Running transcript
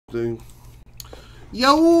thing.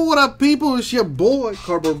 Yo, what up, people? It's your boy,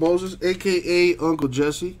 Cardboard Moses, a.k.a. Uncle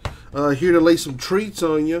Jesse. Here to lay some treats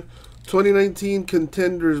on you. 2019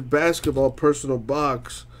 Contenders basketball personal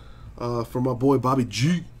box for my boy, Bobby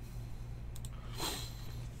G.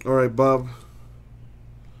 All right, Bob.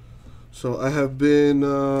 So I have been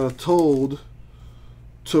told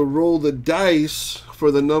to roll the dice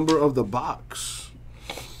for the number of the box.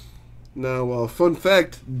 Now, fun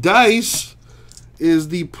fact, dice is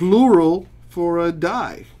the plural for a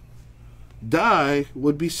die. Die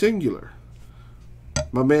would be singular.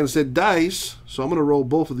 My man said dice, so I'm going to roll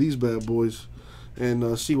both of these bad boys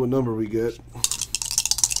and see what number we get.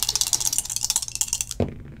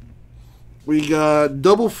 We got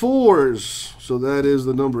double fours, so that is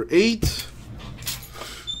the number 8.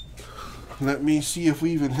 Let me see if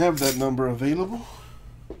we even have that number available.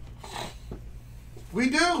 We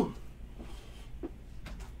do!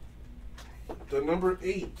 The number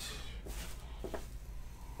 8.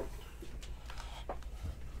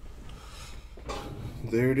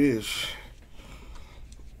 There it is.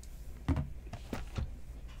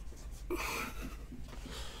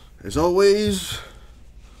 As always,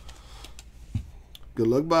 good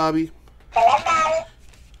luck, Bobby. Good luck, Bobby.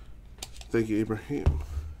 Thank you, Abraham.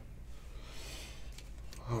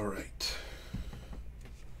 All right.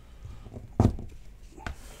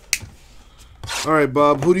 All right,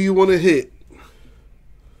 Bob, who do you want to hit?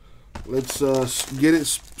 Let's get it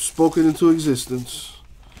spoken into existence.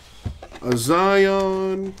 A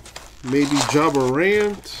Zion, maybe Ja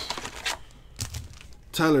Morant,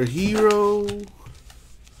 Tyler Hero.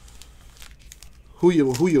 Who you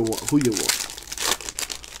want? Who you want?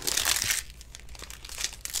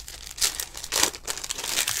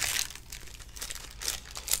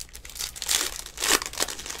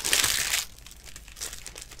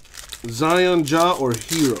 Zion, Ja, or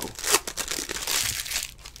Hero?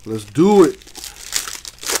 Let's do it.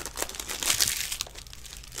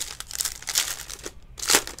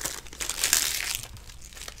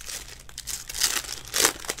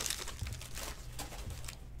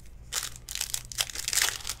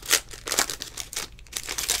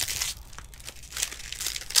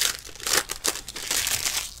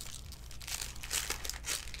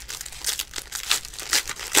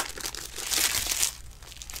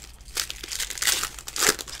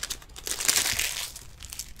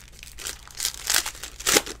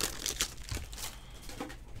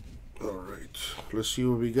 Let's see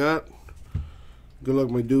what we got. Good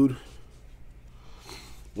luck, my dude.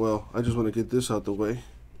 Well, I just want to get this out the way.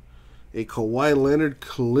 A Kawhi Leonard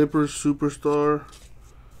Clippers superstar.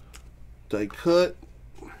 Die cut.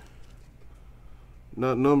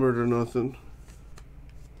 Not numbered or nothing.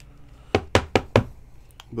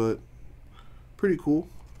 But pretty cool.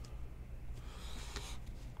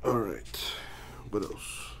 Alright. What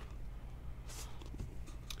else?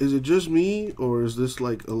 Is it just me, or is this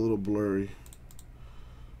like a little blurry?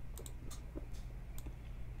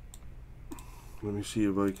 Let me see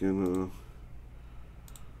if I can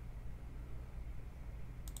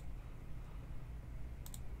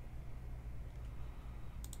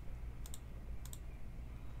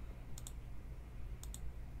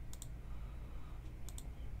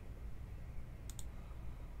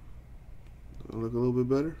look a little bit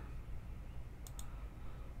better.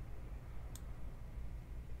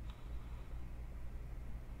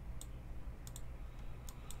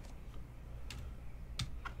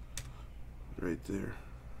 Right there.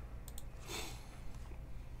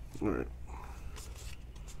 All right.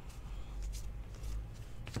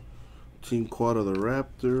 Team quad of the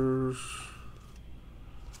Raptors.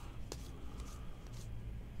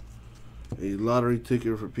 A lottery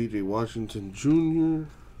ticket for P.J. Washington Jr.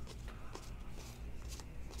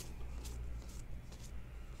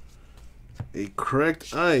 A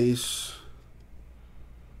cracked ice.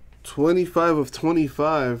 25 of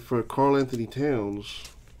 25 for Karl Anthony Towns.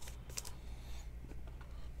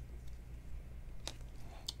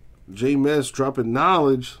 J-Mess dropping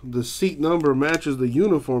knowledge. The seat number matches the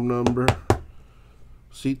uniform number.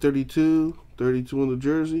 Seat 32, 32 on the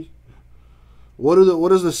jersey. What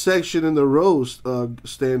does the section and the rows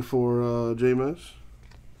stand for, J-Mess?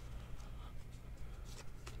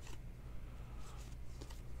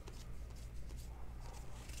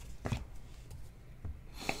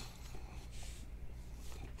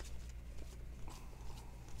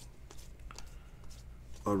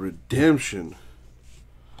 A redemption.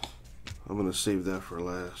 I'm going to save that for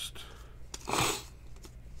last.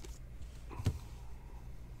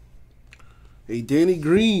 A Danny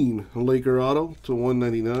Green Laker auto to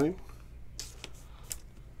 199.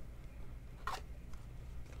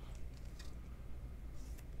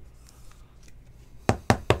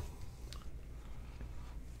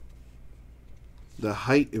 the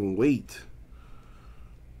height and weight.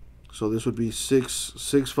 So this would be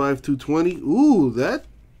 6'5", 220. Ooh, that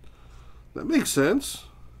makes sense.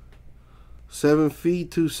 7 feet,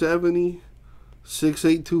 270.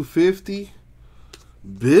 6'8", 250.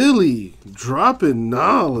 Billy dropping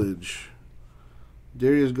knowledge.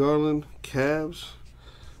 Darius Garland, Cavs.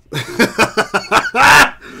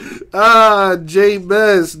 Jay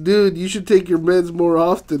Best, dude, you should take your meds more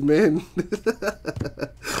often, man.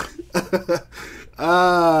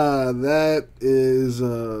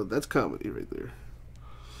 That's comedy right there.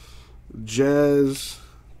 Jazz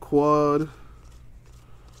quad.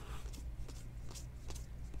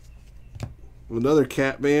 Another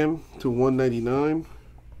Catman to 199.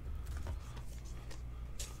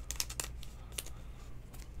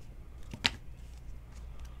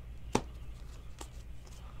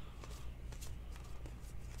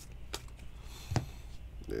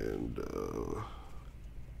 And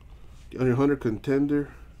DeAndre Hunter Contender.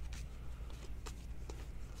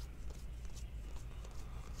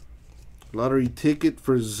 Lottery ticket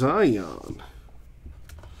for Zion.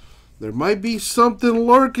 There might be something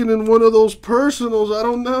lurking in one of those personals. I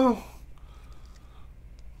don't know.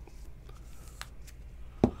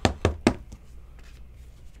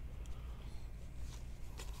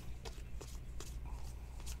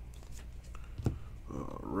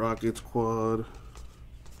 Rockets quad.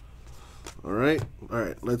 All right.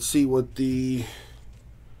 Let's see what the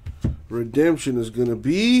redemption is going to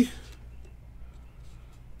be.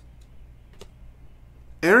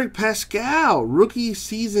 Eric Pascal, rookie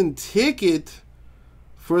season ticket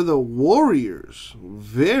for the Warriors.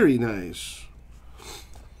 Very nice.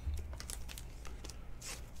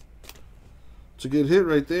 It's a good hit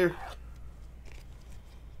right there.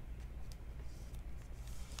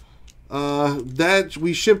 That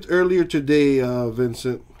we shipped earlier today,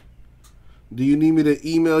 Vincent. Do you need me to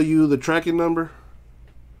email you the tracking number?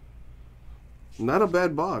 Not a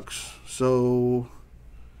bad box. So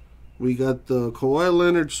we got the Kawhi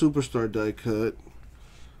Leonard Superstar die cut,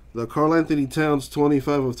 the Karl Anthony Towns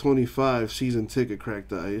 25 of 25 season ticket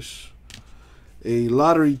cracked ice, a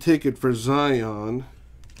lottery ticket for Zion,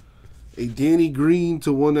 a Danny Green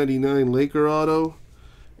to 199 Laker auto,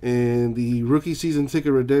 and the rookie season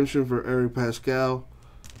ticket redemption for Eric Pascal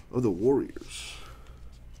of the Warriors.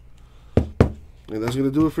 And that's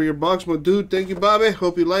going to do it for your box, my dude. Thank you, Bobby.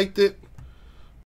 Hope you liked it.